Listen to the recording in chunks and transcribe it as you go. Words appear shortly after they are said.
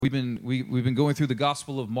We've been going through the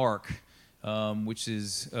Gospel of Mark, which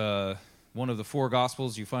is one of the four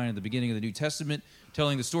Gospels you find at the beginning of the New Testament,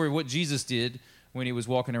 telling the story of what Jesus did when he was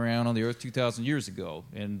walking around on the earth 2,000 years ago.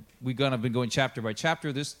 And we've been going chapter by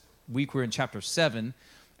chapter. This week we're in chapter 7,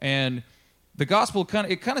 and the Gospel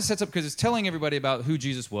kind of sets up because it's telling everybody about who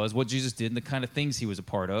Jesus was, what Jesus did, and the kind of things he was a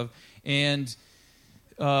part of. And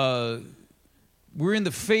we're in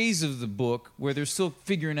the phase of the book where they're still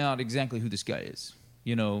figuring out exactly who this guy is.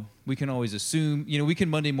 You know, we can always assume, we can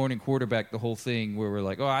Monday morning quarterback the whole thing where we're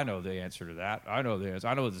like, oh, I know the answer to that. I know the answer.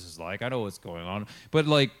 I know what this is like. I know what's going on. But,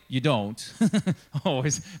 you don't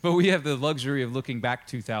always. But we have the luxury of looking back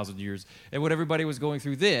 2,000 years at what everybody was going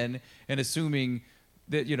through then and assuming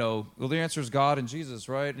that, well, the answer is God and Jesus,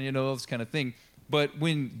 right? And, this kind of thing. But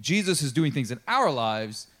when Jesus is doing things in our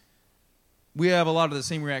lives, we have a lot of the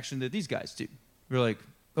same reaction that these guys do. We're like,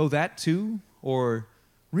 oh, that too? Or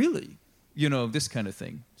really? This kind of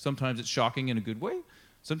thing. Sometimes it's shocking in a good way.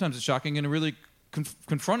 Sometimes it's shocking in a really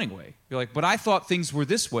confronting way. You're like, but I thought things were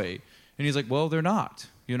this way. And he's like, well, they're not,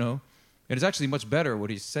 And it's actually much better what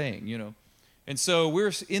he's saying, And so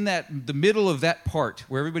we're in the middle of that part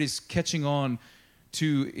where everybody's catching on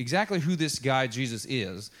to exactly who this guy Jesus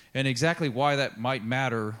is and exactly why that might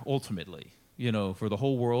matter ultimately, for the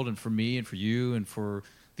whole world and for me and for you and for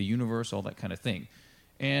the universe, all that kind of thing.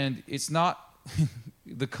 And it's not...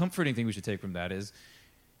 the comforting thing we should take from that is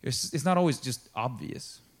it's not always just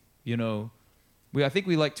obvious. I think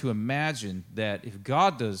we like to imagine that if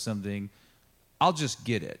God does something, I'll just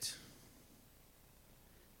get it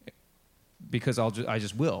because I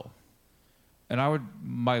just will. And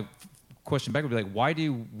my question back would be like, why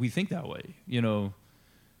do we think that way?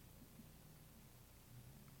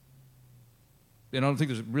 And I don't think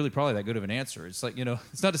there's really probably that good of an answer. It's like,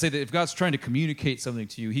 it's not to say that if God's trying to communicate something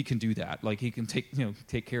to you, he can do that. He can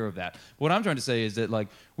take care of that. But what I'm trying to say is that,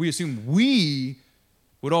 we assume we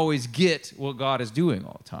would always get what God is doing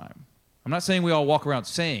all the time. I'm not saying we all walk around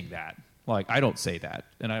saying that. I don't say that,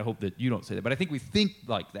 and I hope that you don't say that. But I think we think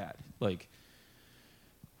like that.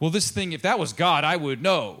 Well, this thing, if that was God, I would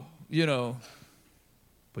know,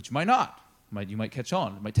 But you might not. You might catch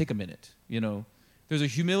on. It might take a minute, There's a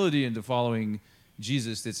humility into following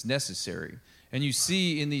Jesus that's necessary. And you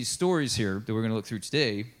see in these stories here that we're going to look through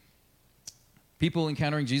today, people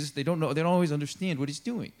encountering Jesus, they don't always understand what he's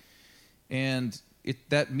doing. And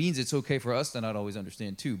that means it's okay for us to not always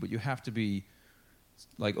understand too, but you have to be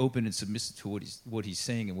open and submissive to what he's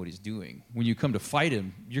saying and what he's doing. When you come to fight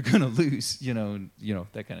him, you're going to lose,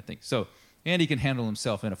 that kind of thing. So, and he can handle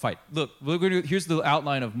himself in a fight. Look, here's the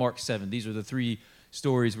outline of Mark 7. These are the three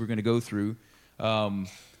stories we're going to go through.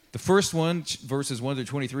 The first one, verses 1 through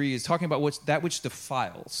 23, is talking about that which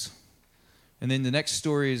defiles. And then the next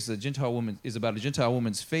story is about a Gentile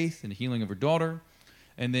woman's faith and the healing of her daughter.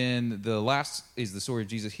 And then the last is the story of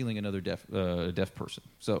Jesus healing another deaf person.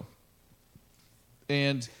 So,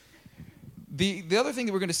 and the other thing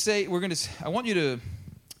that we're going to say, I want you to,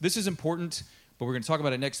 this is important, but we're going to talk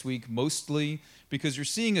about it next week mostly because you're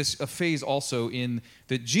seeing a phase also in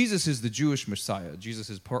that Jesus is the Jewish Messiah. Jesus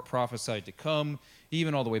is prophesied to come,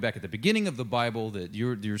 even all the way back at the beginning of the Bible, that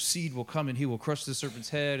your seed will come and he will crush the serpent's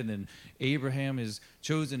head, and then Abraham is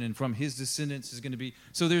chosen, and from his descendants is going to be...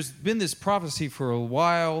 So there's been this prophecy for a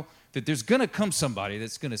while that there's going to come somebody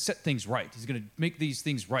that's going to set things right. He's going to make these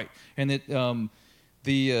things right. And that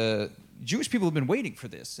the Jewish people have been waiting for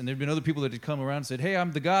this, and there have been other people that had come around and said, hey,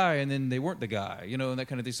 I'm the guy, and then they weren't the guy, and that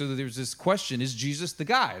kind of thing. So there's this question, is Jesus the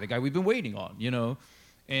guy we've been waiting on,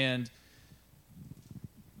 And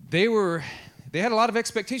they had a lot of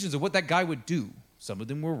expectations of what that guy would do. Some of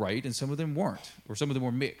them were right, and some of them weren't, or some of them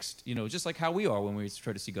were mixed, just like how we are when we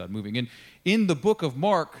try to see God moving. And in the book of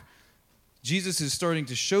Mark, Jesus is starting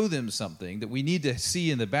to show them something that we need to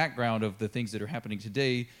see in the background of the things that are happening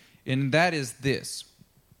today, and that is this.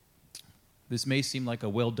 This may seem like a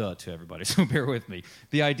well-duh to everybody, so bear with me.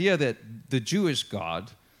 The idea that the Jewish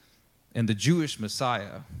God and the Jewish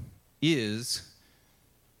Messiah is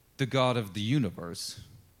the God of the universe,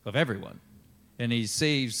 of everyone. And he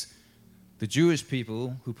saves the Jewish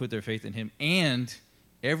people who put their faith in him and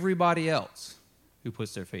everybody else who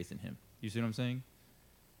puts their faith in him. You see what I'm saying?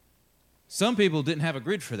 Some people didn't have a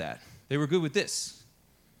grid for that. They were good with this.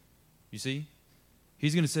 You see?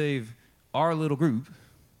 He's going to save our little group.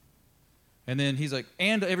 And then he's like,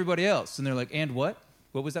 and everybody else. And they're like, and what?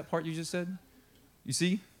 What was that part you just said? You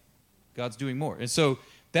see? God's doing more. And so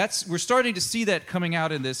we're starting to see that coming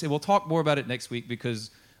out in this. And we'll talk more about it next week because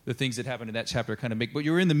the things that happen in that chapter kind of but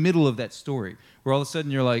you're in the middle of that story where all of a sudden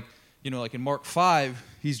you're like, like in Mark 5,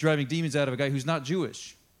 he's driving demons out of a guy who's not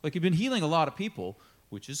Jewish. He'd been healing a lot of people,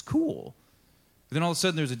 which is cool. But then all of a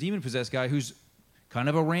sudden there's a demon-possessed guy who's kind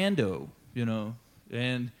of a rando,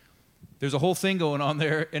 and there's a whole thing going on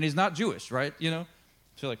there, and he's not Jewish, right? So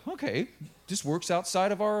you're like, okay, this works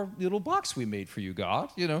outside of our little box we made for you, God,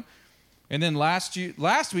 And then last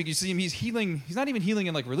week you see him, he's healing. He's not even healing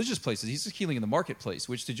in like religious places. He's just healing in the marketplace,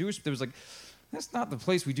 which to Jewish, there was like, that's not the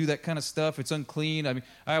place we do that kind of stuff. It's unclean. I mean,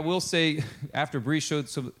 I will say after Bree showed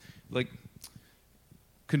some, like,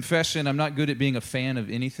 confession, I'm not good at being a fan of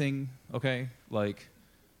anything, okay? Like,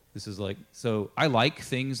 this is like, so I like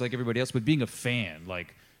things like everybody else, but being a fan,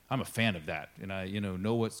 like, I'm a fan of that. And I,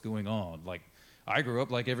 know what's going on. Like, I grew up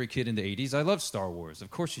like every kid in the 80s. I loved Star Wars.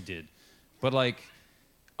 Of course you did. But, like,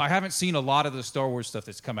 I haven't seen a lot of the Star Wars stuff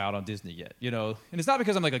that's come out on Disney yet, And it's not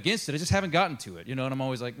because I'm like against it. I just haven't gotten to it, And I'm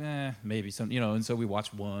always like, maybe some, And so we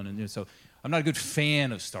watch one, and so I'm not a good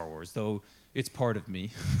fan of Star Wars, though it's part of me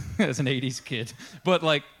as an 80s kid. But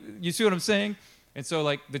like, you see what I'm saying? And so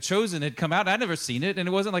like The Chosen had come out. I'd never seen it, and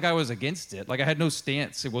it wasn't like I was against it. Like I had no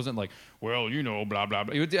stance. It wasn't like, well, blah, blah,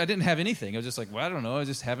 blah. I didn't have anything. I was just like, well, I don't know. I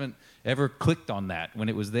just haven't ever clicked on that when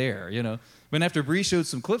it was there, But after Bree showed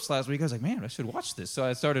some clips last week, I was like, man, I should watch this.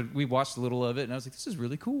 So we watched a little of it, and I was like, this is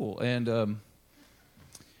really cool. And I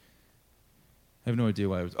have no idea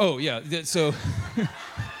why I was, oh, yeah. So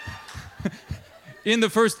in the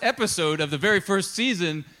first episode of the very first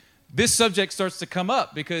season, this subject starts to come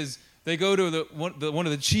up because they go to one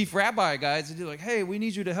of the chief rabbi guys and they're like, hey, we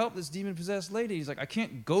need you to help this demon-possessed lady. He's like, I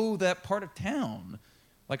can't go that part of town.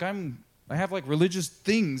 Like I have like religious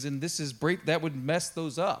things, and that would mess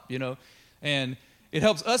those up, And it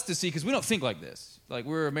helps us to see, because we don't think like this. Like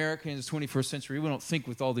we're Americans, 21st century, we don't think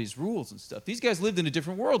with all these rules and stuff. These guys lived in a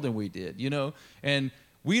different world than we did, And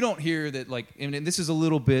we don't hear that, like, and this is a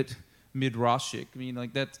little bit midrashic. I mean,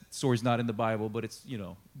 like that story's not in the Bible, but it's,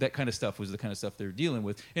 that kind of stuff was the kind of stuff they're dealing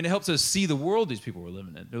with. And it helps us see the world these people were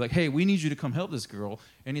living in. They're like, hey, we need you to come help this girl.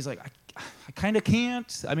 And he's like, I kind of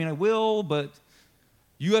can't. I mean, I will, but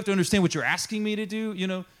you have to understand what you're asking me to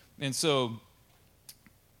do, And so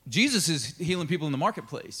Jesus is healing people in the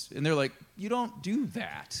marketplace. And they're like, you don't do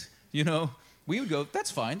that, We would go,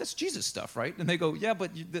 that's fine. That's Jesus stuff, right? And they go, yeah,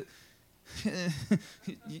 but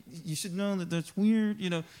you should know that that's weird,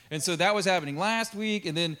 And so that was happening last week,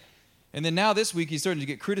 and then now this week he's starting to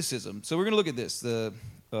get criticism. So we're going to look at this.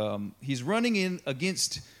 He's running in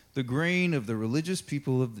against the grain of the religious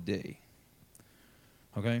people of the day.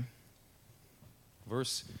 Okay?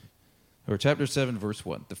 Chapter 7, verse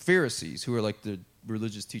 1. The Pharisees, who are like the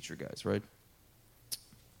religious teacher guys, right,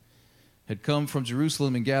 had come from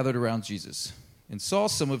Jerusalem and gathered around Jesus, and saw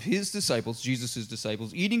some of his disciples, Jesus'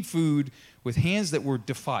 disciples, eating food with hands that were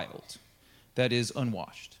defiled, that is,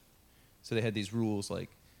 unwashed. So they had these rules like,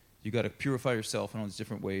 you got to purify yourself in all these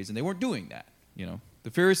different ways, and they weren't doing that,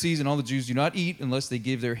 The Pharisees and all the Jews do not eat unless they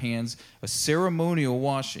give their hands a ceremonial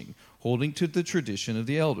washing, holding to the tradition of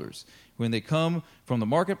the elders. When they come from the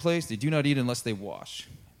marketplace, they do not eat unless they wash.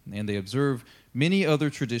 And they observe many other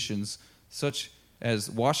traditions, such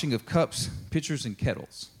as washing of cups, pitchers, and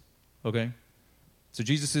kettles. Okay? So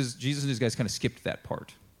Jesus and his guys kind of skipped that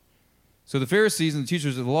part. So the Pharisees and the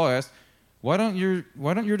teachers of the law asked, why don't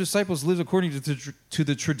your disciples live according to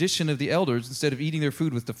the tradition of the elders instead of eating their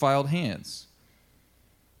food with defiled hands?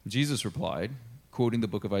 Jesus replied, quoting the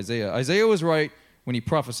book of Isaiah, Isaiah was right when he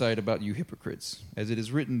prophesied about you hypocrites. As it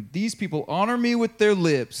is written, these people honor me with their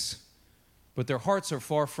lips, but their hearts are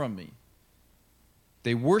far from me.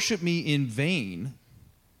 They worship me in vain.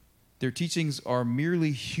 Their teachings are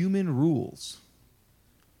merely human rules.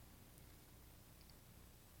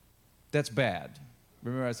 That's bad.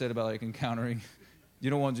 Remember I said about like encountering, you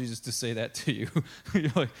don't want Jesus to say that to you.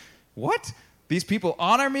 You're like, what? These people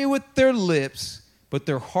honor me with their lips, but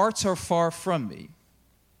their hearts are far from me.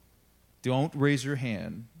 Don't raise your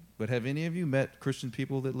hand, but have any of you met Christian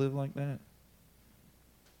people that live like that?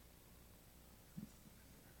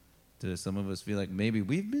 Do some of us feel like maybe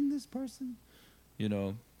we've been this person?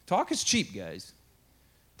 Talk is cheap, guys.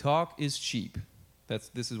 Talk is cheap.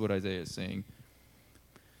 This is what Isaiah is saying.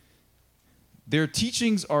 Their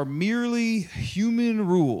teachings are merely human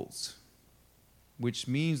rules, which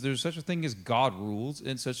means there's such a thing as God rules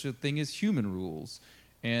and such a thing as human rules.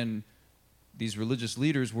 And these religious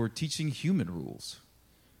leaders were teaching human rules.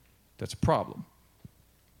 That's a problem.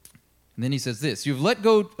 And then he says this, you've let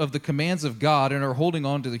go of the commands of God and are holding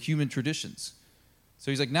on to the human traditions.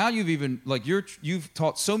 So he's like, now you've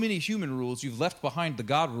taught so many human rules, you've left behind the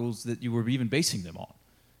God rules that you were even basing them on.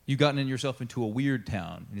 You've gotten yourself into a weird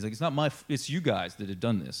town. And he's like, it's you guys that have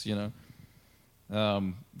done this,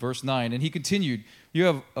 Verse 9, and he continued, you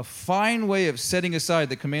have a fine way of setting aside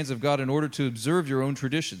the commands of God in order to observe your own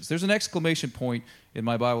traditions. There's an exclamation point in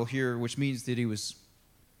my Bible here, which means that he was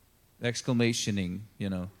exclamationing,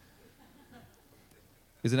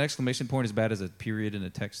 Is an exclamation point as bad as a period in a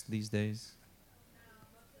text these days?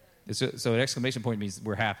 So an exclamation point means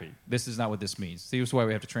we're happy. This is not what this means. See, this is why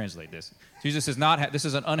we have to translate this. Jesus is not. This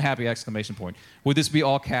is an unhappy exclamation point. Would this be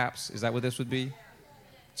all caps? Is that what this would be?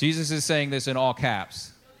 Jesus is saying this in all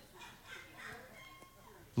caps.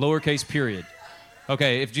 Lowercase period.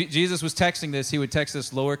 Okay, if Jesus was texting this, he would text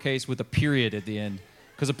this lowercase with a period at the end,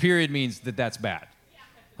 because a period means that that's bad.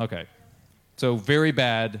 Okay, so very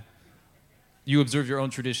bad. You observe your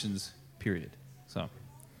own traditions, period. So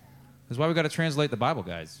that's why we got to translate the Bible,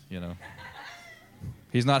 guys.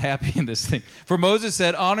 He's not happy in this thing. For Moses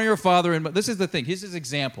said, honor your father and mother. This is the thing. Here's his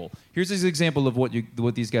example. Here's his example of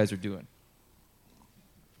what these guys are doing.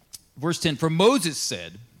 Verse 10, for Moses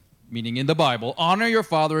said, meaning in the Bible, honor your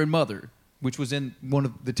father and mother, which was in one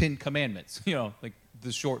of the 10 commandments, like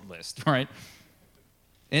the short list, right?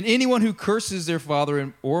 And anyone who curses their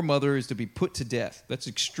father or mother is to be put to death. That's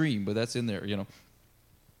extreme, but that's in there,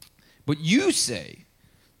 But you say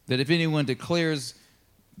that if anyone declares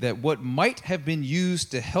that what might have been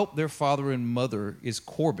used to help their father and mother is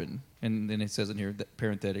Corban, and then it says in here, that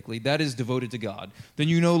parenthetically, that is devoted to God, then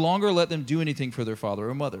you no longer let them do anything for their father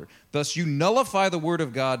or mother. Thus you nullify the word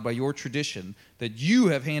of God by your tradition that you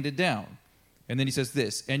have handed down. And then he says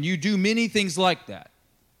this, and you do many things like that.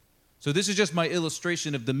 So this is just my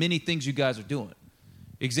illustration of the many things you guys are doing.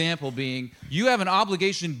 Example being, you have an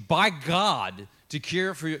obligation by God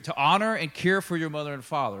to honor and care for your mother and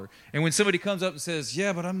father. And when somebody comes up and says,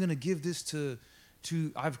 yeah, but I'm going to give this to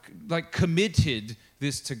I've committed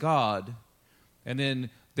this to God, and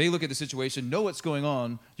then they look at the situation, know what's going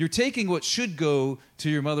on. You're taking what should go to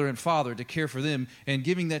your mother and father to care for them and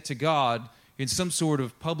giving that to God in some sort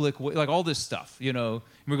of public way, like all this stuff, And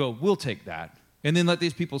we go, we'll take that. And then let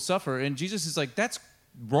these people suffer. And Jesus is like, that's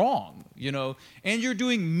wrong, And you're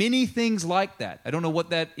doing many things like that. I don't know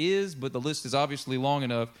what that is, but the list is obviously long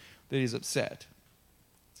enough that he's upset.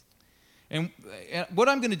 And what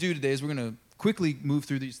I'm going to do today is we're going to quickly move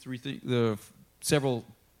through these several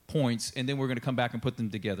points, and then we're going to come back and put them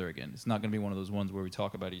together again. It's not going to be one of those ones where we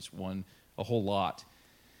talk about each one a whole lot.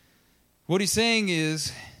 What he's saying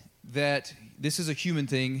is that this is a human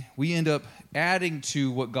thing. We end up adding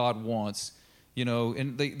to what God wants,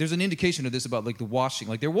 and there's an indication of this about the washing.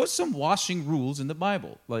 There was some washing rules in the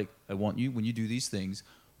Bible. I want you, when you do these things,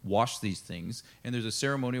 wash these things, and there's a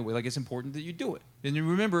ceremonial way. It's important that you do it. And you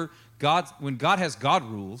remember, when God has God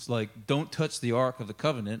rules, don't touch the Ark of the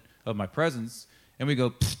Covenant of my presence, and we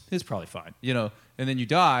go, it's probably fine, and then you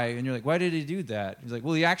die, and you're like, why did he do that? He's like,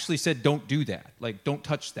 well, he actually said don't do that, don't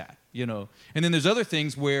touch that, And then there's other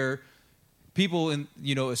things where people,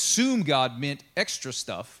 assume God meant extra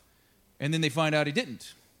stuff, and then they find out he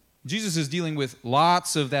didn't. Jesus is dealing with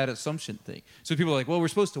lots of that assumption thing. So people are like, well, we're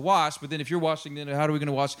supposed to wash, but then if you're washing, then how are we going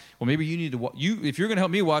to wash? Well, maybe you need to if you're going to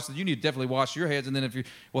help me wash, then you need to definitely wash your hands. And then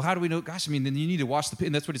how do we know? Gosh, then you need to wash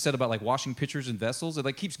and that's what he said about washing pitchers and vessels.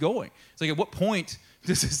 It keeps going. It's at what point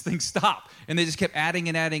does this thing stop? And they just kept adding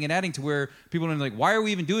and adding and adding to where people are like, why are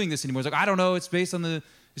we even doing this anymore? It's I don't know. It's based on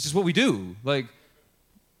it's just what we do. This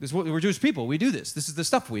is what we're Jewish people. We do this. This is the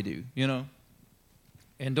stuff we do,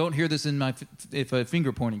 And don't hear this in my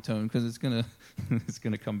finger pointing tone, because it's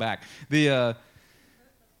gonna come back.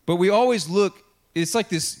 But we always look. It's like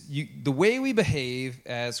this. The way we behave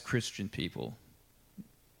as Christian people.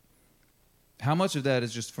 How much of that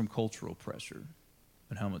is just from cultural pressure,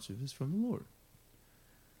 and how much of it is from the Lord?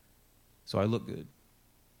 So I look good.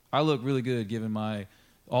 I look really good giving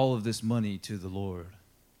all of this money to the Lord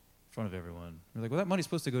in front of everyone. We're like, well, that money's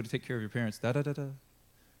supposed to go to take care of your parents. Da da da da.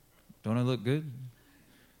 Don't I look good?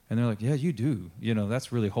 And they're like, yeah, you do.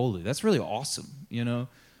 That's really holy. That's really awesome.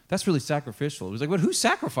 That's really sacrificial. It was like, well, who's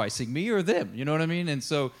sacrificing, me or them? You know what I mean? And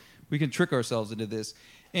so we can trick ourselves into this.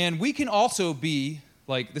 And we can also be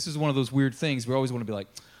this is one of those weird things. We always want to be like,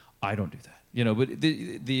 I don't do that. But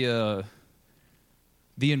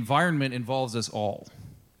the environment involves us all,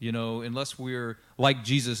 unless we're like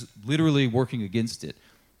Jesus, literally working against it.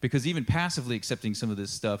 Because even passively accepting some of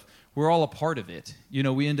this stuff, we're all a part of it.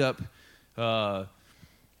 We end up...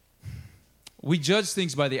 we judge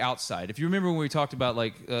things by the outside. If you remember when we talked about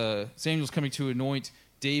Samuel's coming to anoint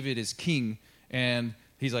David as king, and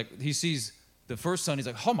he sees the first son, he's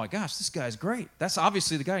like, oh my gosh, this guy's great. That's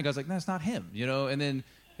obviously the guy. And God's like, no, that's not him, And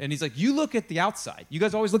he's like, you look at the outside. You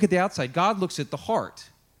guys always look at the outside. God looks at the heart,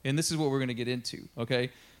 and this is what we're going to get into.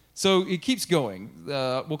 Okay, so it keeps going.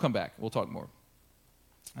 We'll come back. We'll talk more.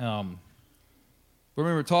 But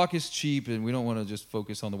remember, talk is cheap, and we don't want to just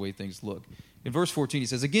focus on the way things look. In verse 14, he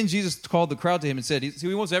says, again, Jesus called the crowd to him and said, so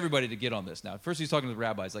he wants everybody to get on this now. First, he's talking to the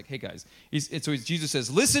rabbis, like, hey, guys. Jesus says,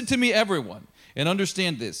 listen to me, everyone, and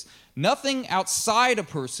understand this. Nothing outside a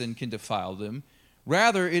person can defile them.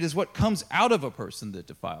 Rather, it is what comes out of a person that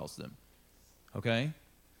defiles them. Okay?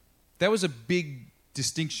 That was a big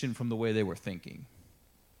distinction from the way they were thinking.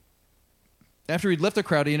 After he'd left the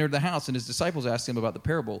crowd, he entered the house, and his disciples asked him about the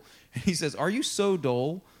parable. And he says, are you so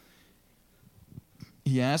dull?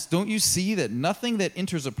 He asked, don't you see that nothing that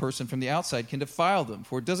enters a person from the outside can defile them?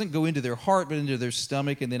 For it doesn't go into their heart, but into their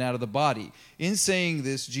stomach and then out of the body. In saying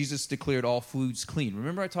this, Jesus declared all foods clean.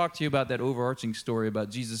 Remember I talked to you about that overarching story about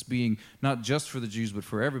Jesus being not just for the Jews, but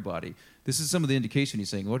for everybody. This is some of the indication he's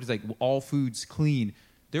saying. What is like all foods clean?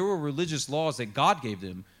 There were religious laws that God gave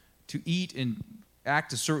them to eat and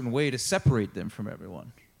act a certain way to separate them from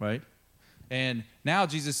everyone, right? And now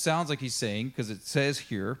Jesus sounds like he's saying, because it says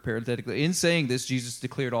here, parenthetically, in saying this, Jesus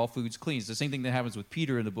declared all foods clean. It's the same thing that happens with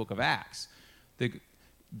Peter in the book of Acts.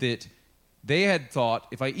 That they had thought,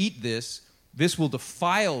 if I eat this, this will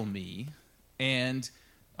defile me, and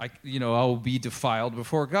I will be defiled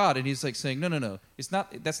before God. And he's like saying, no.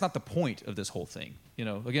 That's not the point of this whole thing.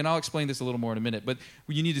 Again, I'll explain this a little more in a minute, but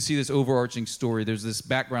you need to see this overarching story. There's this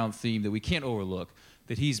background theme that we can't overlook,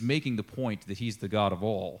 that he's making the point that he's the God of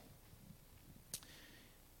all.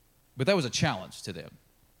 But that was a challenge to them,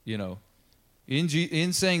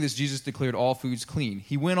 In saying this, Jesus declared all foods clean.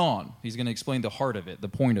 He went on. He's going to explain the heart of it, the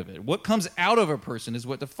point of it. What comes out of a person is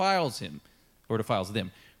what defiles him, or defiles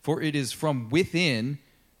them. For it is from within,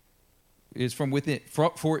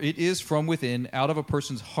 for it is from within, out of a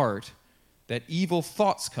person's heart, that evil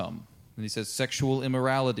thoughts come. And he says sexual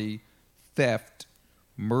immorality, theft,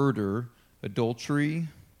 murder, adultery,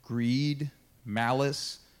 greed,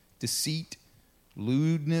 malice, deceit,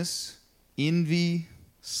 lewdness, envy,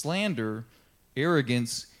 slander,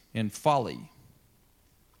 arrogance, and folly.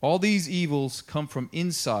 All these evils come from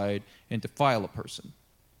inside and defile a person.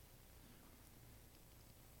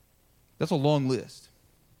 That's a long list.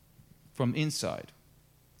 From inside.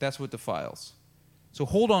 That's what defiles. So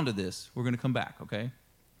hold on to this. We're going to come back, okay?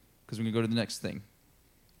 Because we're going to go to the next thing.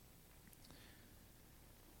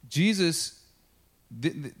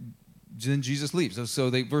 Then Jesus leaves.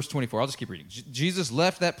 Verse 24, I'll just keep reading. Jesus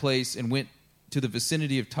left that place and went to the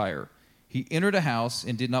vicinity of Tyre. He entered a house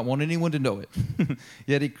and did not want anyone to know it.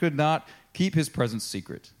 Yet he could not keep his presence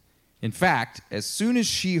secret. In fact, as soon as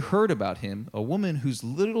she heard about him, a woman whose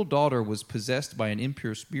little daughter was possessed by an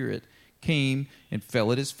impure spirit came and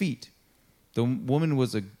fell at his feet. The woman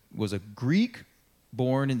was a Greek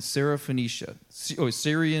born in Syrian Phoenicia,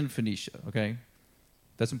 okay?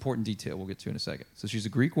 That's important detail we'll get to in a second. So she's a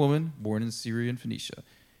Greek woman born in Syrian Phoenicia.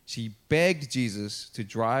 She begged Jesus to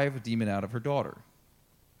drive a demon out of her daughter.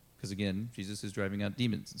 Because again, Jesus is driving out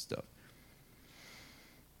demons and stuff.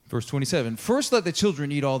 Verse 27, first let the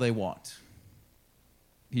children eat all they want.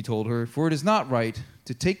 He told her, for it is not right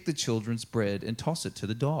to take the children's bread and toss it to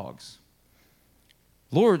the dogs.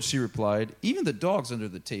 Lord, she replied, even the dogs under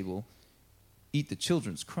the table eat the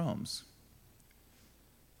children's crumbs.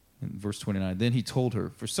 In verse 29, then he told her,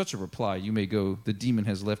 for such a reply, you may go, the demon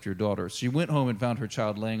has left your daughter. She went home and found her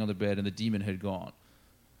child laying on the bed, and the demon had gone.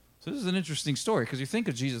 So this is an interesting story, because you think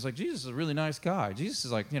of Jesus, like, Jesus is a really nice guy. Jesus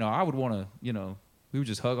is like, I would want to, we would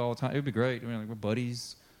just hug all the time. It would be great. Like, we're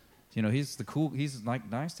buddies. He's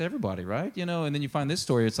like nice to everybody, right? And then you find this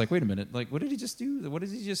story, it's like, wait a minute, like, what did he just do? What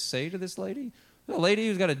did he just say to this lady? A lady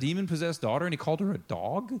who's got a demon-possessed daughter, and he called her a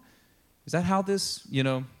dog? Is that how this,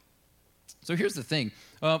 So here's the thing.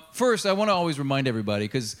 First, I want to always remind everybody,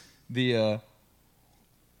 because I'm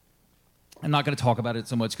not going to talk about it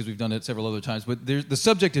so much because we've done it several other times, but the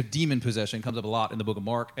subject of demon possession comes up a lot in the book of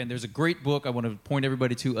Mark, and there's a great book I want to point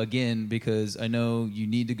everybody to again because I know you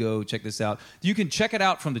need to go check this out. You can check it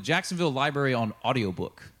out from the Jacksonville Library on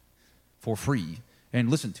audiobook for free and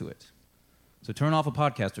listen to it. So turn off a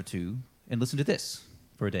podcast or two and listen to this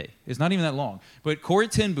for a day. It's not even that long. But Corrie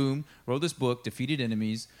ten Boom wrote this book, Defeated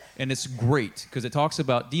Enemies, and it's great because it talks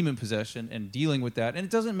about demon possession and dealing with that, and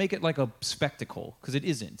it doesn't make it like a spectacle because it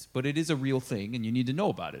isn't, but it is a real thing, and you need to know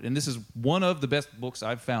about it. And this is one of the best books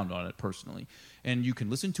I've found on it personally, and you can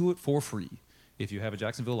listen to it for free if you have a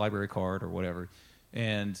Jacksonville Library card or whatever,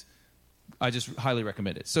 and I just highly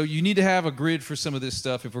recommend it. So you need to have a grid for some of this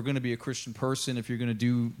stuff if we're going to be a Christian person, if you're going to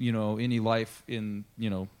do, any life in,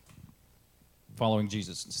 following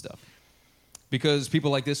Jesus and stuff. Because people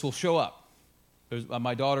like this will show up.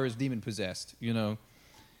 My daughter is demon-possessed,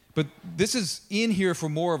 But this is in here for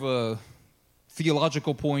more of a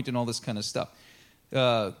theological point and all this kind of stuff.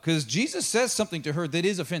 Because Jesus says something to her that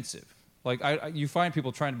is offensive. Like you find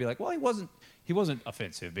people trying to be like, well, he wasn't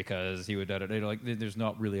offensive because he would like. There's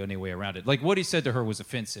not really any way around it. Like what he said to her was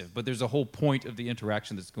offensive, but there's a whole point of the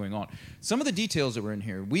interaction that's going on. Some of the details that were in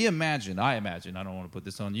here, I imagine. I don't want to put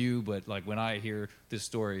this on you, but like when I hear this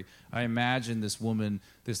story, I imagine this woman,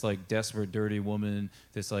 this like desperate, dirty woman,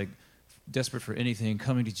 this like desperate for anything,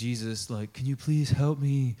 coming to Jesus, like, can you please help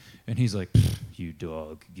me? And he's like, you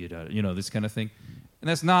dog, get out of, this kind of thing. And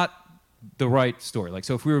that's not the right story. Like,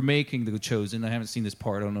 so if we were making The Chosen, I haven't seen this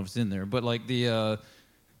part, I don't know if it's in there, but like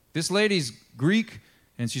this lady's Greek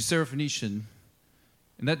and she's Syrophoenician,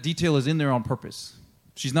 and that detail is in there on purpose.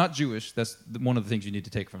 She's not Jewish. That's one of the things you need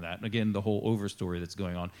to take from that. And again, the whole overstory that's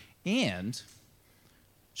going on. And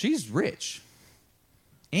she's rich.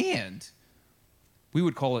 And we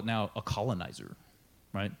would call it now a colonizer,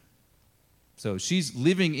 right? So she's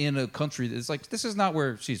living in a country that's like, this is not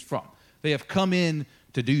where she's from. They have come in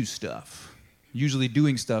to do stuff. Usually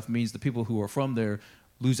doing stuff means the people who are from there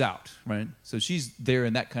lose out, right? So she's there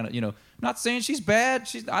in that kind of, not saying she's bad.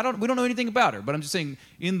 We don't know anything about her, but I'm just saying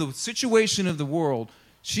in the situation of the world,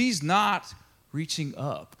 she's not reaching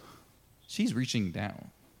up. She's reaching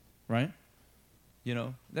down, right?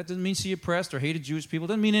 That doesn't mean she oppressed or hated Jewish people. It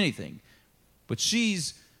doesn't mean anything. But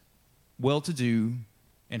she's well-to-do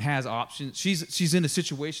and has options. She's in a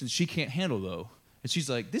situation she can't handle, though. And she's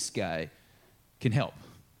like, this guy can help.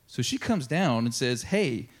 So she comes down and says,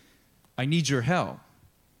 hey, I need your help.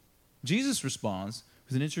 Jesus responds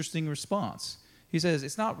with an interesting response. He says,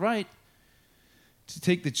 it's not right to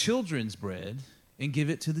take the children's bread and give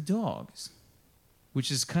it to the dogs, which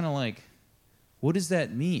is kind of like, what does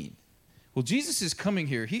that mean? Well, Jesus is coming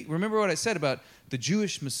here. Remember what I said about the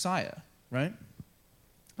Jewish Messiah, right?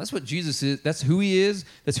 That's what Jesus is. That's who he is.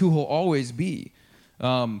 That's who he'll always be.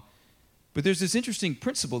 But there's this interesting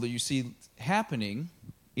principle that you see happening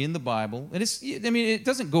in the Bible. And it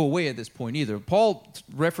doesn't go away at this point either. Paul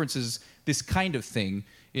references this kind of thing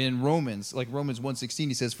in Romans, like Romans 1:16.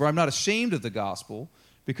 He says, for I'm not ashamed of the gospel,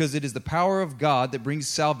 because it is the power of God that brings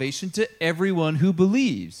salvation to everyone who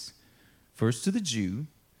believes. First to the Jew,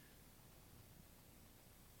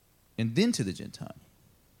 and then to the Gentile.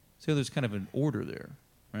 So there's kind of an order there,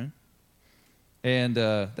 right? And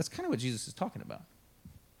that's kind of what Jesus is talking about.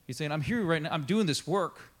 He's saying, I'm here right now. I'm doing this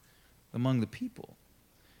work among the people.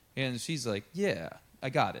 And she's like, yeah, I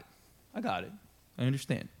got it. I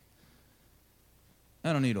understand.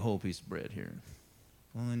 I don't need a whole piece of bread here.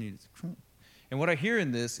 All I need is a crumb. And what I hear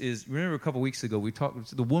in this is, remember a couple weeks ago, we talked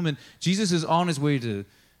to the woman. Jesus is on his way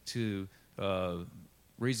to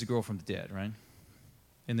raise the girl from the dead, right?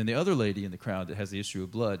 And then the other lady in the crowd that has the issue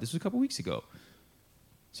of blood, this was a couple weeks ago.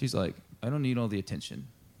 She's like, I don't need all the attention.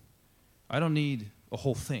 I don't need a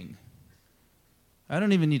whole thing. I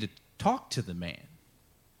don't even need to talk to the man.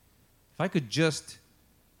 If I could just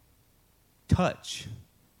touch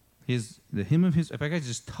the hem of his, if I could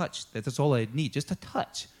just touch, that's all I need, just a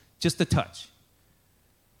touch.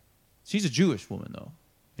 She's a Jewish woman, though.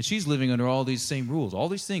 And she's living under all these same rules, all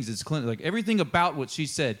these things. It's like everything about what she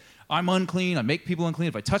said. I'm unclean. I make people unclean.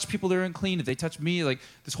 If I touch people, they're unclean. If they touch me, like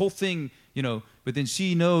this whole thing, But then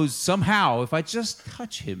she knows somehow if I just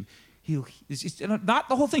touch him, it's not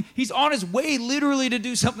the whole thing. He's on his way literally to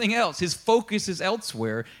do something else. His focus is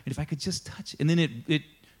elsewhere. And if I could just touch it. And then it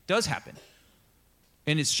does happen.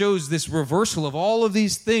 And it shows this reversal of all of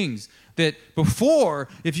these things that before,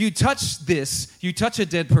 if you touch this, you touch a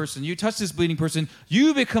dead person, you touch this bleeding person,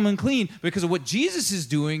 you become unclean because of what Jesus is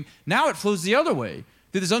doing. Now it flows the other way,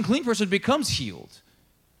 that this unclean person becomes healed.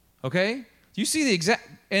 Okay? You see the exact,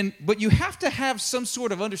 but you have to have some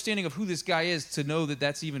sort of understanding of who this guy is to know that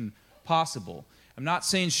that's even possible. I'm not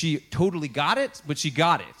saying she totally got it, but she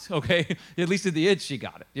got it, okay? At least at the end, she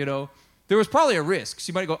got it, There was probably a risk.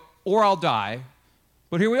 She might go, or I'll die.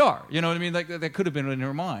 But here we are. You know what I mean? Like, that could have been in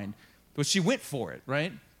her mind. But she went for it,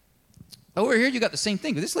 right? Over here, you got the same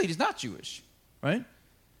thing. But this lady's not Jewish, right?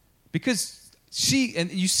 Because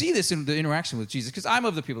and you see this in the interaction with Jesus, because I'm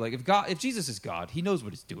of the people, like, if Jesus is God, he knows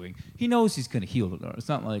what he's doing. He knows he's going to heal her. It's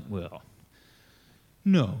not like, well,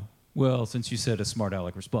 no. Well, since you said a smart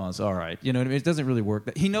aleck response, all right. You know what I mean? It doesn't really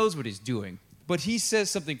work. He knows what he's doing. But he says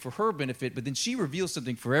something for her benefit, but then she reveals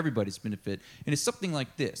something for everybody's benefit. And it's something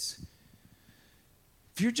like this.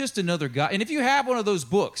 If you're just another guy, and if you have one of those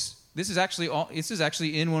books, this is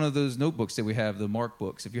actually in one of those notebooks that we have, the Mark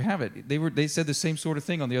books. If you have it, they said the same sort of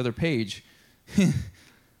thing on the other page.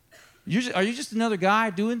 Are you just another guy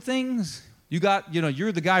doing things? You're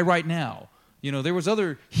the guy right now. There was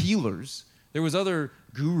other healers, there was other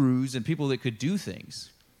gurus and people that could do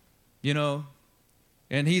things.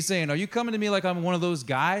 And he's saying, are you coming to me like I'm one of those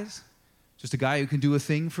guys? Just a guy who can do a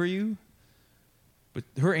thing for you? But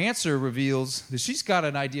her answer reveals that she's got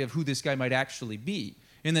an idea of who this guy might actually be.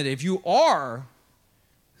 And that if you are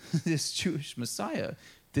this Jewish Messiah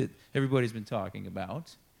that everybody's been talking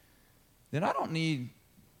about, then I don't need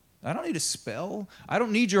a spell. I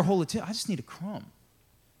don't need your whole attention. I just need a crumb.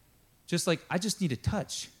 Just like I just need a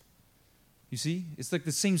touch. You see? It's like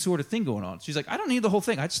the same sort of thing going on. She's like, I don't need the whole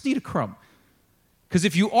thing. I just need a crumb. Because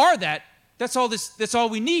if you are that, that's all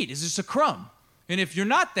we need is just a crumb. And if you're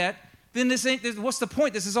not that, then what's the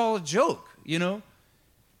point? This is all a joke, you know?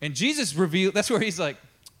 And Jesus revealed, that's where he's like,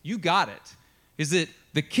 you got it. Is that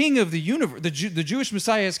the king of the universe, the Jewish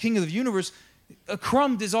Messiah as king of the universe, a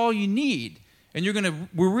crumb is all you need. And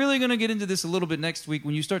we're really going to get into this a little bit next week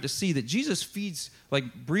when you start to see that Jesus feeds,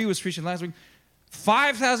 like Bree was preaching last week,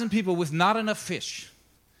 5,000 people with not enough fish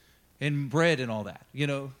and bread and all that, you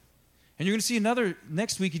know? And you're going to see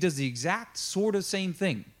next week he does the exact sort of same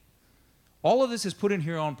thing. All of this is put in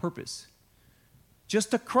here on purpose.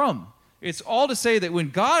 Just a crumb. It's all to say that when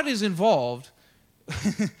God is involved,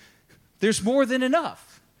 there's more than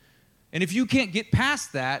enough. And if you can't get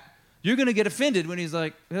past that, you're going to get offended when he's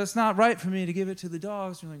like, that's not right for me to give it to the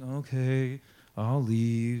dogs. You're like, okay, I'll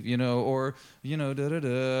leave, you know, or, you know,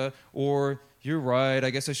 da-da-da, or you're right, I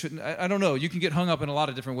guess I shouldn't. I don't know. You can get hung up in a lot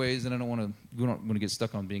of different ways, and we don't want to get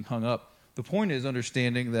stuck on being hung up. The point is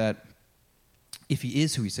understanding that if he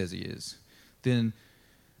is who he says he is, then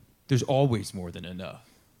there's always more than enough.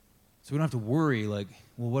 So we don't have to worry, like,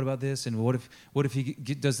 well, what about this? And what if he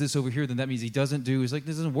does this over here? Then that means he doesn't do. He's like,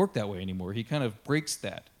 this doesn't work that way anymore. He kind of breaks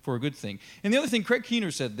that for a good thing. And the other thing, Craig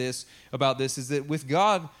Keener said about this is that with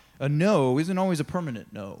God, a no isn't always a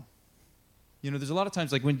permanent no. You know, there's a lot of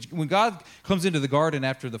times, like when God comes into the garden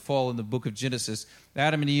after the fall in the book of Genesis,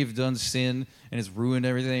 Adam and Eve have done sin and it's ruined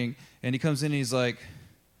everything. And he comes in and he's like,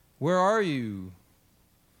 where are you?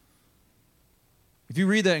 If you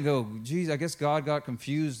read that and go, geez, I guess God got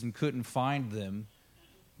confused and couldn't find them.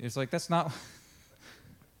 It's like, that's not...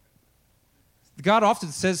 God often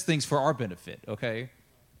says things for our benefit, okay?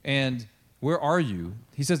 And where are you?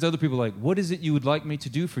 He says to other people, like, what is it you would like me to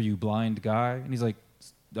do for you, blind guy? And he's like,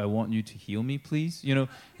 I want you to heal me, please. You know,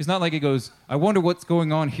 it's not like he goes, I wonder what's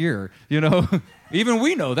going on here. You know, even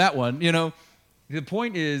we know that one, you know. The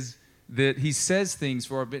point is that he says things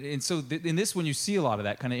for our benefit. And so in this one, you see a lot of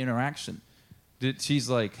that kind of interaction. That she's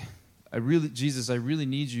like, Jesus, I really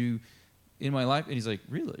need you in my life. And he's like,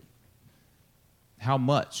 really? How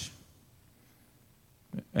much?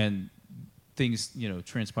 And things, you know,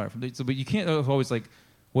 transpire from there. So, but you can't always like,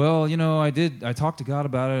 well, you know, I talked to God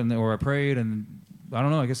about it, or I prayed, and I don't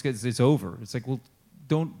know, I guess it's over. It's like, well,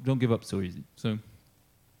 don't give up so easy. So,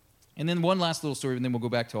 and then one last little story, and then we'll go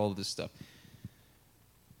back to all of this stuff.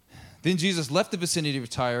 Then Jesus left the vicinity of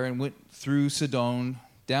Tyre and went through Sidon,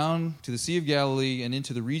 down to the Sea of Galilee and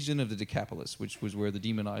into the region of the Decapolis, which was where the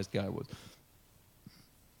demonized guy was.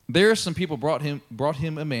 There some people brought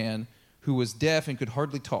him a man who was deaf and could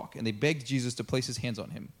hardly talk, and they begged Jesus to place his hands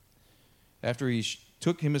on him. After he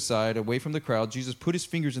took him aside, away from the crowd, Jesus put his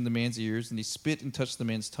fingers in the man's ears, and he spit and touched the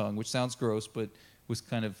man's tongue, which sounds gross, but was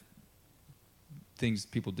kind of things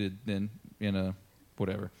people did then in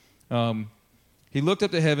whatever. He looked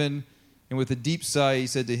up to heaven, and with a deep sigh, he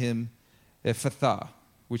said to him, Ephatha,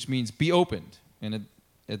 which means be opened. And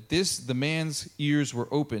at this, the man's ears were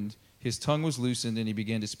opened, his tongue was loosened, and he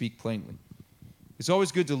began to speak plainly. It's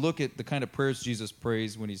always good to look at the kind of prayers Jesus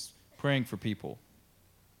prays when he's praying for people.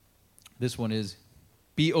 This one is,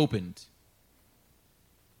 be opened.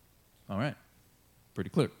 All right. Pretty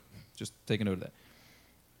clear. Just take a note of that.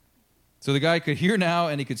 So the guy could hear now,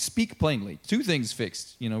 and he could speak plainly. Two things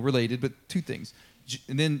fixed, you know, related, but two things.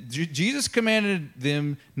 And then Jesus commanded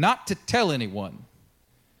them not to tell anyone.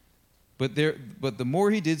 But the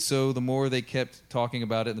more he did so, the more they kept talking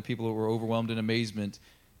about it, and the people were overwhelmed in amazement.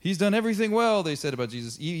 He's done everything well, they said about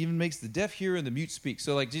Jesus. He even makes the deaf hear and the mute speak.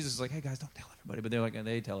 So like Jesus is like, hey guys, don't tell everybody. But they're like,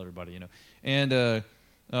 they tell everybody, you know. And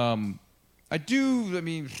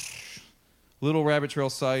little rabbit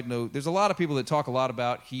trail side note, there's a lot of people that talk a lot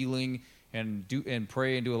about healing and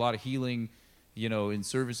pray and do a lot of healing, you know, in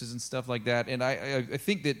services and stuff like that. And I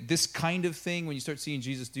think that this kind of thing, when you start seeing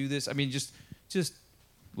Jesus do this, I mean, just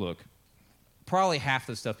look. Probably half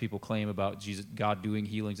the stuff people claim about Jesus, God doing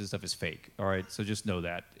healings and stuff is fake, all right? So just know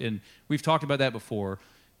that. And we've talked about that before.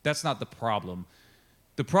 That's not the problem.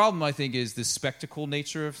 The problem, I think, is the spectacle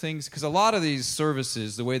nature of things, because a lot of these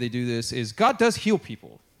services, the way they do this is God does heal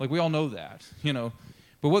people. Like, we all know that, you know.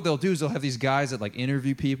 But what they'll do is they'll have these guys that, like,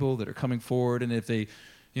 interview people that are coming forward, and if they,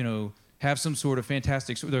 you know, have some sort of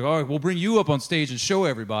fantastic... They're like, all right, we'll bring you up on stage and show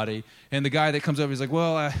everybody. And the guy that comes up, he's like,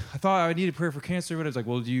 well, I thought I needed prayer for cancer. But I was like,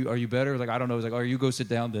 well, are you better? Like, I don't know. He's like, all right, you go sit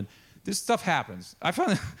down then. this stuff happens. I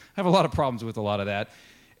have a lot of problems with a lot of that.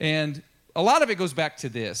 And a lot of it goes back to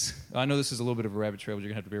this. I know this is a little bit of a rabbit trail, but you're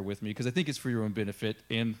going to have to bear with me because I think it's for your own benefit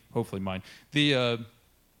and hopefully mine.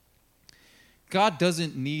 God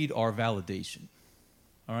doesn't need our validation,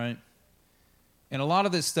 all right? And a lot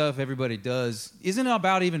of this stuff everybody does isn't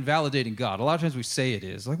about even validating God. A lot of times we say it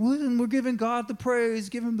is. Like, well, we're giving God the praise,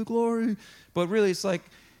 give him the glory. But really it's like,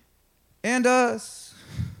 and us.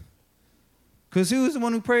 Because who's the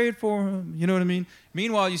one who prayed for him? You know what I mean?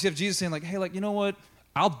 Meanwhile, you have Jesus saying like, hey, like, you know what?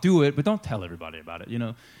 I'll do it, but don't tell everybody about it, you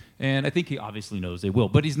know? And I think he obviously knows they will.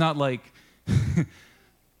 But he's not like,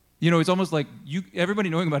 it's almost like everybody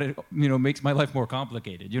knowing about it, makes my life more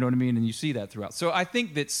complicated. You know what I mean? And you see that throughout. So I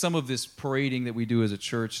think that some of this parading that we do as a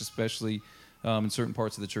church, especially in certain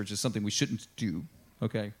parts of the church, is something we shouldn't do,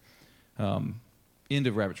 okay? End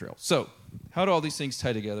of rabbit trail. So how do all these things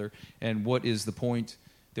tie together, and what is the point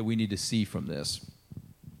that we need to see from this?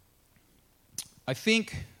 I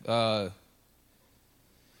think the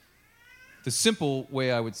simple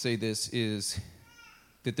way I would say this is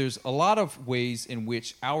that there's a lot of ways in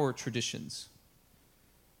which our traditions,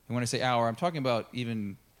 and when I say our, I'm talking about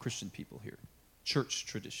even Christian people here, church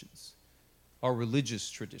traditions, our religious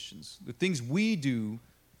traditions, the things we do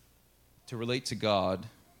to relate to God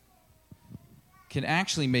can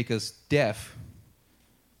actually make us deaf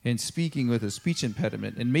and speaking with a speech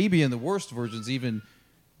impediment, and maybe in the worst versions, even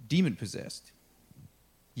demon-possessed.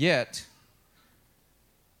 Yet,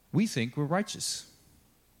 we think we're righteous.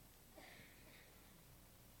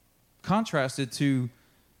 Contrasted to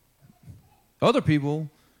other people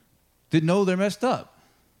that know they're messed up.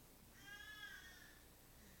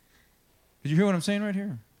 Did you hear what I'm saying right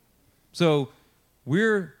here? So,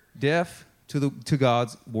 we're deaf to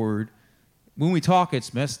God's word. When we talk,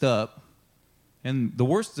 it's messed up. And the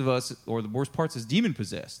worst of us, or the worst parts, is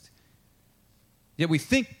demon-possessed. Yet we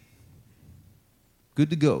think, good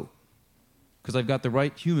to go, because I've got the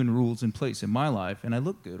right human rules in place in my life, and I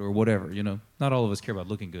look good, or whatever, Not all of us care about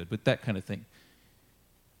looking good, but that kind of thing.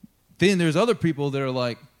 Then there's other people that are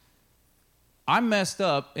like, I'm messed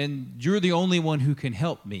up, and you're the only one who can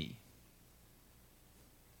help me.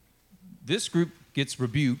 This group gets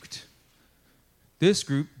rebuked. This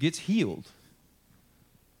group gets healed.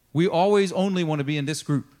 We always only want to be in this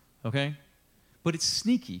group, okay? But it's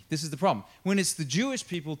sneaky. This is the problem. When it's the Jewish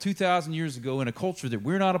people 2,000 years ago in a culture that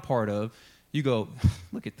we're not a part of, you go,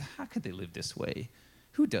 look at, how could they live this way?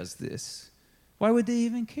 Who does this? Why would they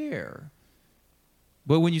even care?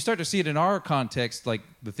 But when you start to see it in our context, like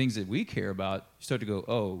the things that we care about, you start to go,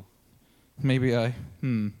 oh, maybe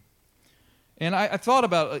And I thought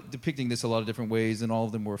about depicting this a lot of different ways, and all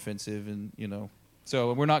of them were offensive, and,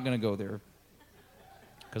 So we're not going to go there.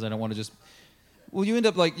 Because I don't want to just, you end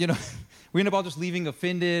up like, we end up all just leaving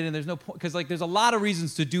offended, and there's no point, because there's a lot of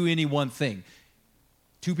reasons to do any one thing.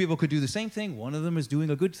 Two people could do the same thing. One of them is doing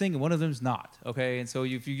a good thing, and one of them is not, okay? And so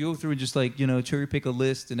if you go through and just cherry pick a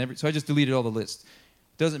list, so I just deleted all the lists.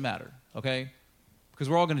 Doesn't matter, okay? Because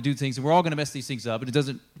we're all going to do things, and we're all going to mess these things up, and it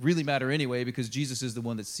doesn't really matter anyway, because Jesus is the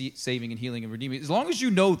one that's saving and healing and redeeming. As long as you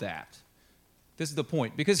know that, this is the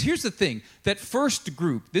point. Because here's the thing. That first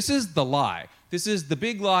group, this is the lie. This is the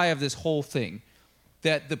big lie of this whole thing.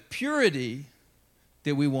 That the purity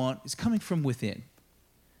that we want is coming from within.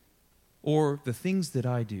 Or the things that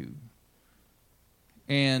I do.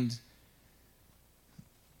 And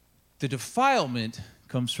the defilement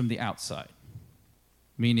comes from the outside.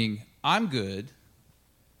 Meaning, I'm good.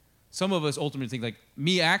 Some of us ultimately think like,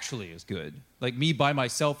 me actually is good. Like, me by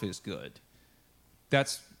myself is good.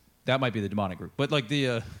 That might be the demonic group. But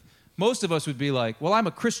most of us would be like, well, I'm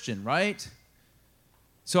a Christian, right?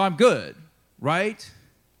 So I'm good, right?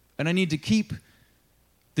 And I need to keep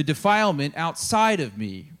the defilement outside of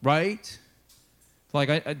me, right?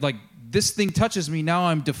 Like this thing touches me, now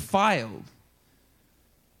I'm defiled.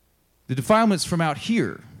 The defilement's from out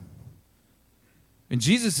here. And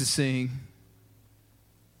Jesus is saying,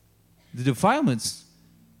 the defilement's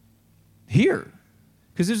here.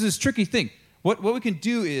 Because there's this tricky thing. What we can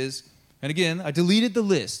do is, and again, I deleted the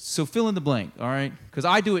list, so fill in the blank, all right? Because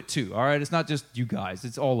I do it too, all right? It's not just you guys,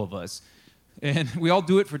 it's all of us. And we all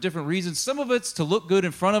do it for different reasons. Some of it's to look good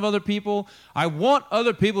in front of other people. I want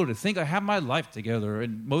other people to think I have my life together.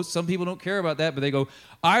 And some people don't care about that, but they go,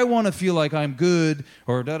 I want to feel like I'm good,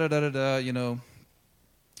 or da-da-da-da-da,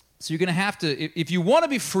 So you're going to have to, if you want to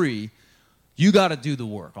be free, you got to do the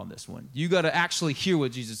work on this one. You got to actually hear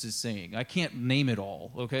what Jesus is saying. I can't name it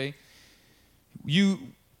all, okay?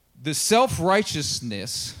 The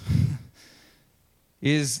self-righteousness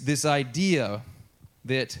is this idea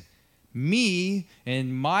that me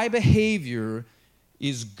and my behavior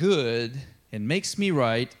is good and makes me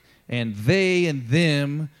right, and they and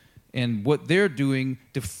them and what they're doing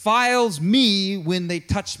defiles me when they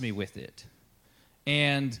touch me with it.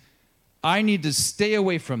 And I need to stay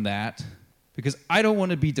away from that because I don't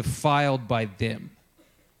want to be defiled by them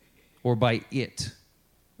or by it,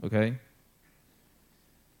 okay?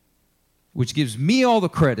 Which gives me all the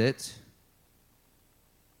credit.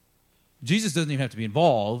 Jesus doesn't even have to be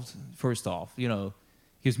involved, first off,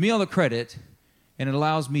 gives me all the credit, and it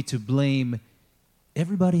allows me to blame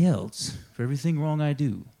everybody else for everything wrong I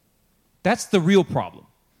do. That's the real problem.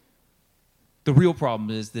 The real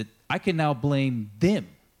problem is that I can now blame them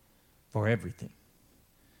for everything.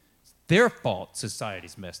 It's their fault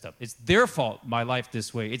society's messed up. It's their fault my life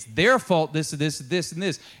this way. It's their fault this, and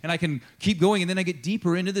this. And I can keep going, and then I get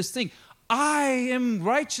deeper into this thing. I am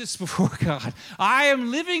righteous before God. I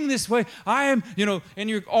am living this way. I am,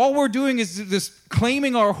 and all we're doing is this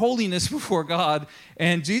claiming our holiness before God.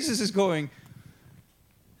 And Jesus is going,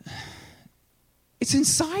 it's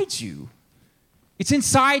inside you. It's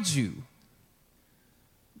inside you.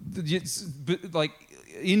 It's like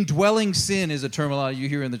indwelling sin is a term a lot of you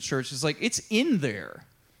hear in the church. It's like it's in there.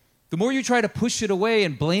 The more you try to push it away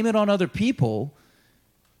and blame it on other people,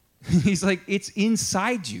 he's like, it's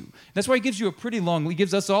inside you. That's why he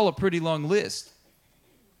gives us all a pretty long list.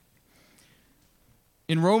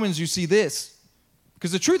 In Romans, you see this.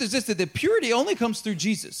 Because the truth is this, that the purity only comes through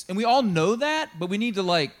Jesus. And we all know that, but we need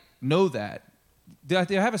to, know that. Do I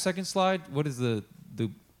have a second slide? What is no,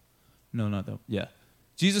 not that. Yeah.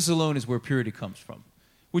 Jesus alone is where purity comes from.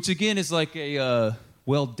 Which, again, is like a,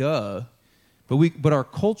 duh. But our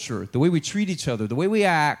culture, the way we treat each other, the way we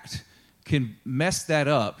act, can mess that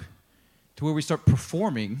up to where we start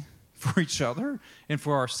performing for each other and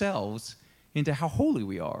for ourselves into how holy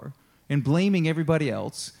we are and blaming everybody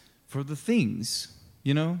else for the things,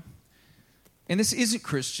 And this isn't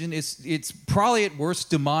Christian. It's probably at worst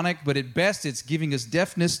demonic, but at best it's giving us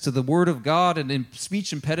deafness to the word of God and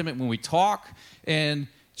speech impediment when we talk. And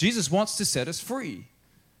Jesus wants to set us free.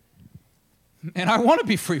 And I want to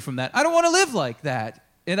be free from that. I don't want to live like that.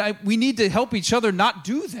 And we need to help each other not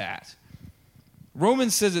do that.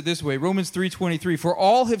 Romans says it this way, Romans 3:23, for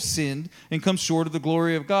all have sinned and come short of the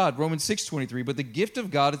glory of God. Romans 6:23, but the gift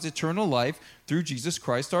of God is eternal life through Jesus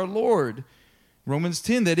Christ our Lord. Romans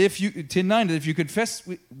 10:9, that if you confess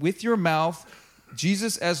with your mouth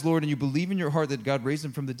Jesus as Lord and you believe in your heart that God raised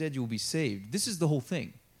him from the dead, you will be saved. This is the whole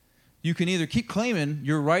thing. You can either keep claiming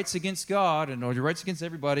your rights against God or your rights against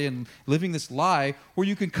everybody and living this lie, or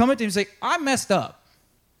you can come at him and say, I'm messed up.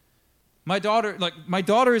 My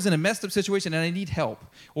daughter is in a messed up situation and I need help.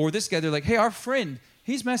 Or this guy, they're like, hey, our friend,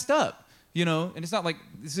 he's messed up. And it's not like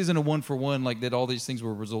this isn't a one-for-one, like that all these things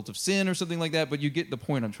were a result of sin or something like that, but you get the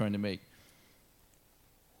point I'm trying to make.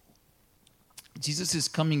 Jesus is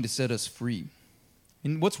coming to set us free.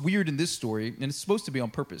 And what's weird in this story, and it's supposed to be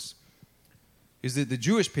on purpose, is that the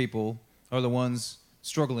Jewish people are the ones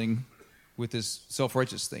struggling with this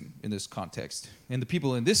self-righteous thing in this context. And the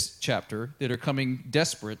people in this chapter that are coming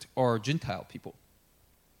desperate are Gentile people.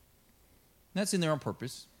 And that's in there on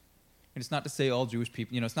purpose. And it's not to say all Jewish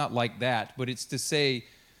people, it's not like that, but it's to say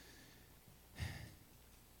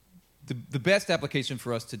the best application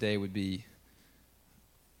for us today would be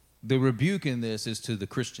the rebuke in this is to the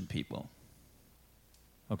Christian people.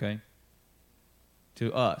 Okay?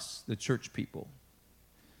 To us, the church people.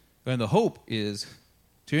 And the hope is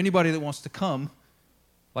to anybody that wants to come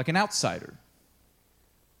like an outsider,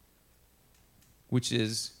 which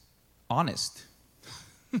is honest.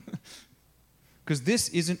 Because this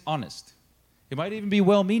isn't honest. It might even be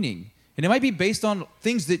well-meaning. And it might be based on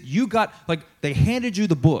things that you got, like they handed you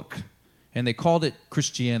the book and they called it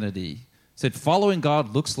Christianity. Said following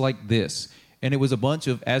God looks like this. And it was a bunch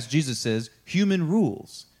of, as Jesus says, human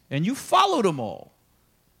rules. And you followed them all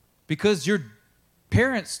because your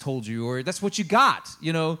parents told you, or that's what you got,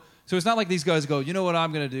 So it's not like these guys go, you know what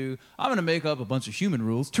I'm going to do? I'm going to make up a bunch of human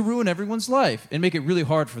rules to ruin everyone's life and make it really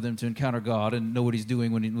hard for them to encounter God and know what he's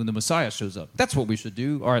doing when the Messiah shows up. That's what we should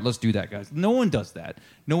do. All right, let's do that, guys. No one does that.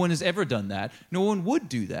 No one has ever done that. No one would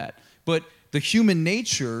do that. But the human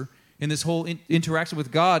nature in this whole interaction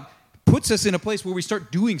with God puts us in a place where we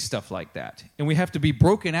start doing stuff like that. And we have to be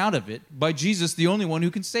broken out of it by Jesus, the only one who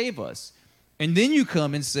can save us. And then you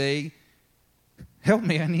come and say, help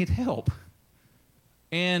me, I need help.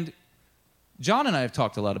 And John and I have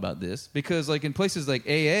talked a lot about this because like in places like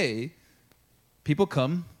AA, people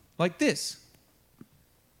come like this.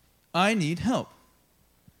 I need help.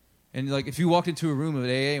 And like if you walked into a room of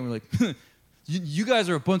AA and we're like, you guys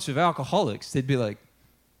are a bunch of alcoholics, they'd be like,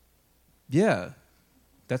 yeah,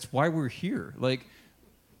 that's why we're here. Like,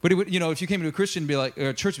 but it would, if you came to a Christian and be like, or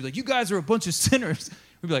a church, be like, you guys are a bunch of sinners.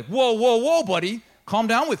 We'd be like, whoa, whoa, whoa, buddy. Calm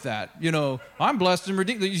down with that. I'm blessed and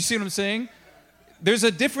redeemed. You see what I'm saying? There's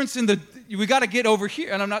a difference we got to get over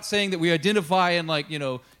here. And I'm not saying that we identify and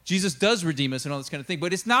Jesus does redeem us and all this kind of thing,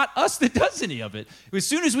 but it's not us that does any of it. As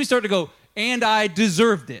soon as we start to go, and I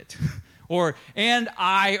deserved it, or, and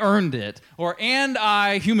I earned it, or, and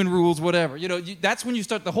I, human rules, whatever, that's when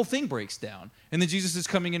the whole thing breaks down. And then Jesus is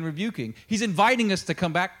coming and rebuking. He's inviting us to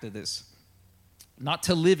come back to this. Not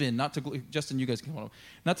to live in, Justin, you guys can follow.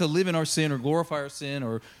 Not to live in our sin or glorify our sin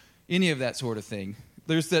or any of that sort of thing.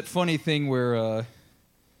 There's that funny thing where,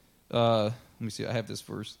 let me see, I have this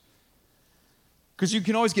verse. Because you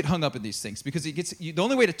can always get hung up in these things because the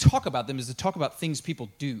only way to talk about them is to talk about things people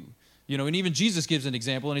do. And even Jesus gives an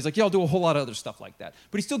example, and he's like, yeah, I'll do a whole lot of other stuff like that.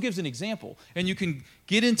 But he still gives an example. And you can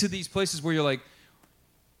get into these places where you're like,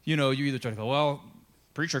 you either try to go, well,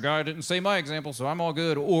 preacher guy didn't say my example, so I'm all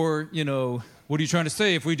good. Or, what are you trying to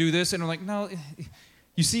say if we do this? And I'm like, no,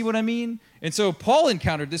 you see what I mean? And so Paul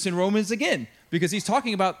encountered this in Romans again because he's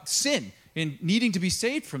talking about sin and needing to be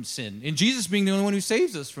saved from sin, and Jesus being the only one who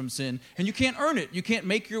saves us from sin, and you can't earn it. You can't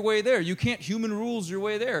make your way there. You can't human rules your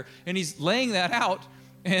way there. And he's laying that out,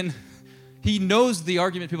 and he knows the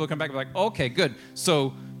argument. People come back and be like, okay, good.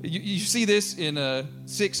 So you see this in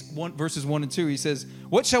 6, verses 1 and 2. He says,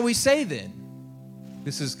 what shall we say then?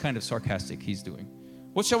 This is kind of sarcastic he's doing.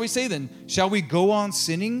 What shall we say then? Shall we go on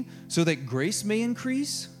sinning so that grace may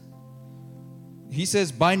increase? He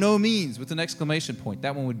says, by no means, with an exclamation point.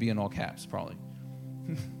 That one would be in all caps, probably.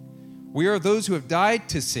 We are those who have died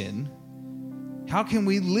to sin. How can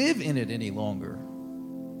we live in it any longer?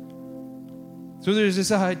 So there's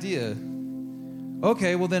this idea.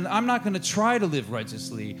 Okay, well then I'm not going to try to live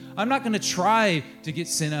righteously. I'm not going to try to get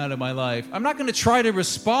sin out of my life. I'm not going to try to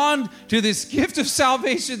respond to this gift of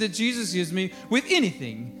salvation that Jesus gives me with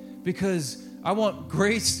anything because I want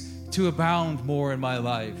grace to abound more in my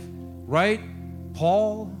life. Right?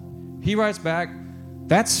 Paul, he writes back,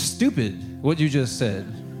 that's stupid, what you just said.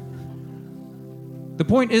 The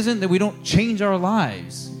point isn't that we don't change our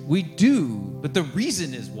lives. We do, but the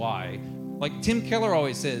reason is why. Like Tim Keller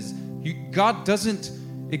always says, God doesn't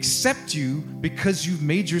accept you because you've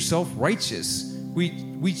made yourself righteous.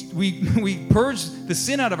 We purge the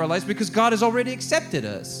sin out of our lives because God has already accepted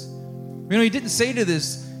us. He didn't say to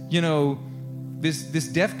this, this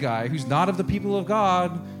deaf guy who's not of the people of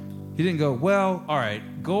God, he didn't go, well, all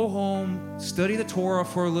right, go home, study the Torah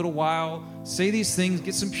for a little while, say these things,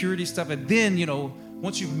 get some purity stuff, and then,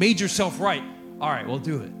 once you've made yourself right, all right, we'll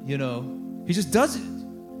do it, He just does it.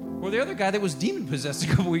 Or the other guy that was demon-possessed a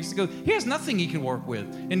couple weeks ago, he has nothing he can work with,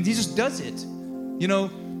 and he just does it,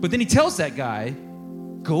 But then he tells that guy,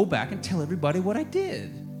 go back and tell everybody what I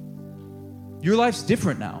did. Your life's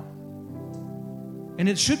different now. And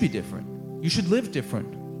it should be different. You should live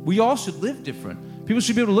different. We all should live different. People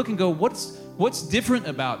should be able to look and go, what's different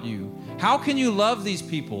about you? How can you love these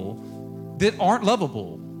people that aren't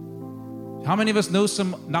lovable? How many of us know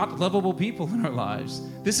some not lovable people in our lives?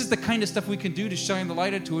 This is the kind of stuff we can do to shine the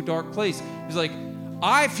light into a dark place. It's like,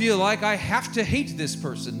 I feel like I have to hate this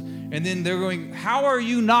person. And then they're going, how are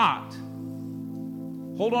you not?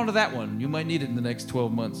 Hold on to that one. You might need it in the next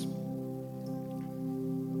 12 months.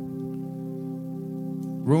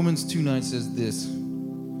 Romans 2:9 says this,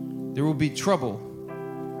 there will be trouble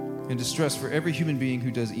and distress for every human being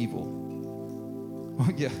who does evil. Oh,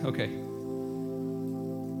 yeah, okay.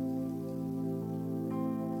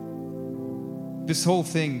 This whole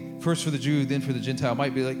thing, first for the Jew, then for the Gentile,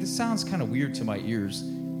 might be like, this sounds kind of weird to my ears.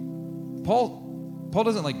 Paul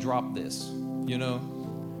doesn't drop this,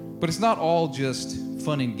 But it's not all just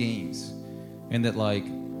fun and games. And that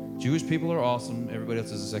Jewish people are awesome, everybody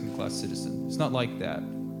else is a second-class citizen. It's not like that.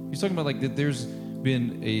 He's talking about that there's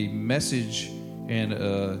been a message and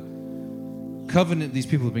a covenant these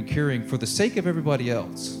people have been carrying for the sake of everybody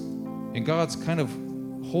else. And God's kind of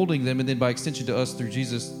holding them, and then by extension to us through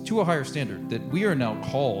Jesus, to a higher standard, that we are now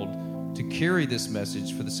called to carry this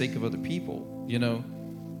message for the sake of other people,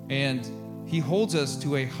 And he holds us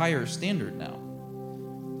to a higher standard now.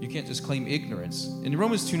 You can't just claim ignorance. In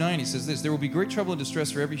Romans 2:9, he says this, there will be great trouble and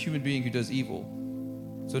distress for every human being who does evil.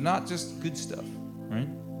 So not just good stuff, right?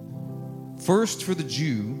 First for the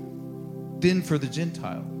Jew, then for the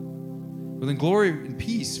Gentile. But then glory and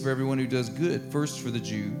peace for everyone who does good. First for the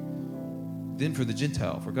Jew, then for the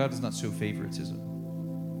Gentile. For God does not show favoritism.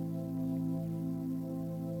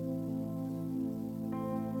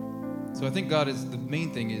 So I think the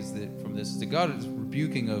main thing is that from this is that God is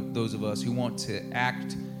rebuking of those of us who want to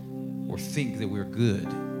act or think that we're good.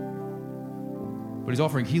 But he's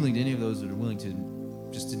offering healing to any of those that are willing to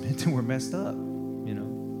just admit that we're messed up,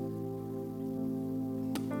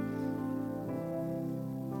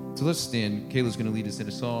 So let's stand. Kayla's going to lead us in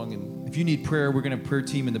a song. And if you need prayer, we're going to have a prayer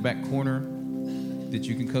team in the back corner that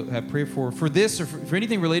you can have prayer for this or for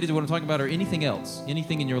anything related to what I'm talking about or anything else,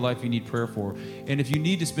 anything in your life you need prayer for. And if you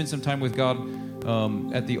need to spend some time with God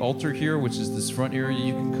at the altar here, which is this front area,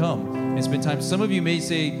 you can come and spend time. Some of you may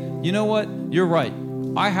say, you know what? You're right.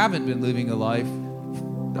 I haven't been living a life.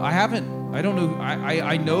 I don't know.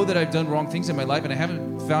 I know that I've done wrong things in my life, and I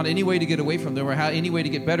haven't found any way to get away from them or any way to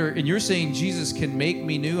get better. And you're saying Jesus can make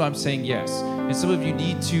me new. I'm saying yes. And some of you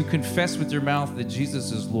need to confess with your mouth that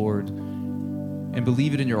Jesus is Lord and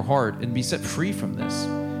believe it in your heart and be set free from this.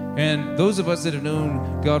 And those of us that have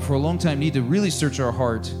known God for a long time need to really search our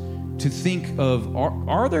heart to think of,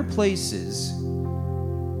 are there places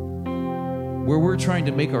where we're trying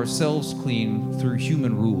to make ourselves clean through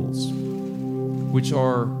human rules, which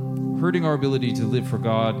are hurting our ability to live for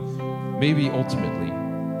God, maybe ultimately.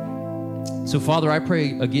 So, Father, I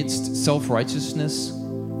pray against self-righteousness.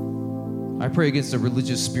 I pray against a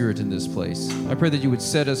religious spirit in this place. I pray that you would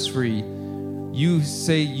set us free. You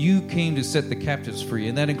say you came to set the captives free,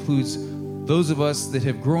 and that includes those of us that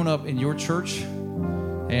have grown up in your church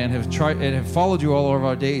and have followed you all of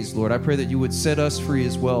our days, Lord. I pray that you would set us free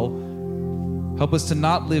as well. Help us to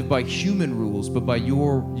not live by human rules, but by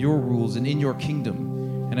your rules and in your kingdom.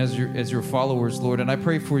 And as your followers, Lord, and I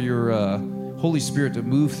pray for your Holy Spirit to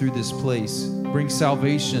move through this place, bring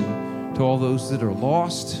salvation to all those that are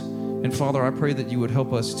lost. And Father, I pray that you would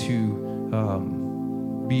help us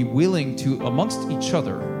to be willing to, amongst each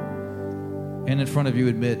other and in front of you,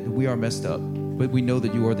 admit that we are messed up, but we know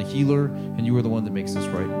that you are the healer and you are the one that makes us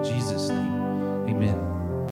right. In Jesus' name, amen.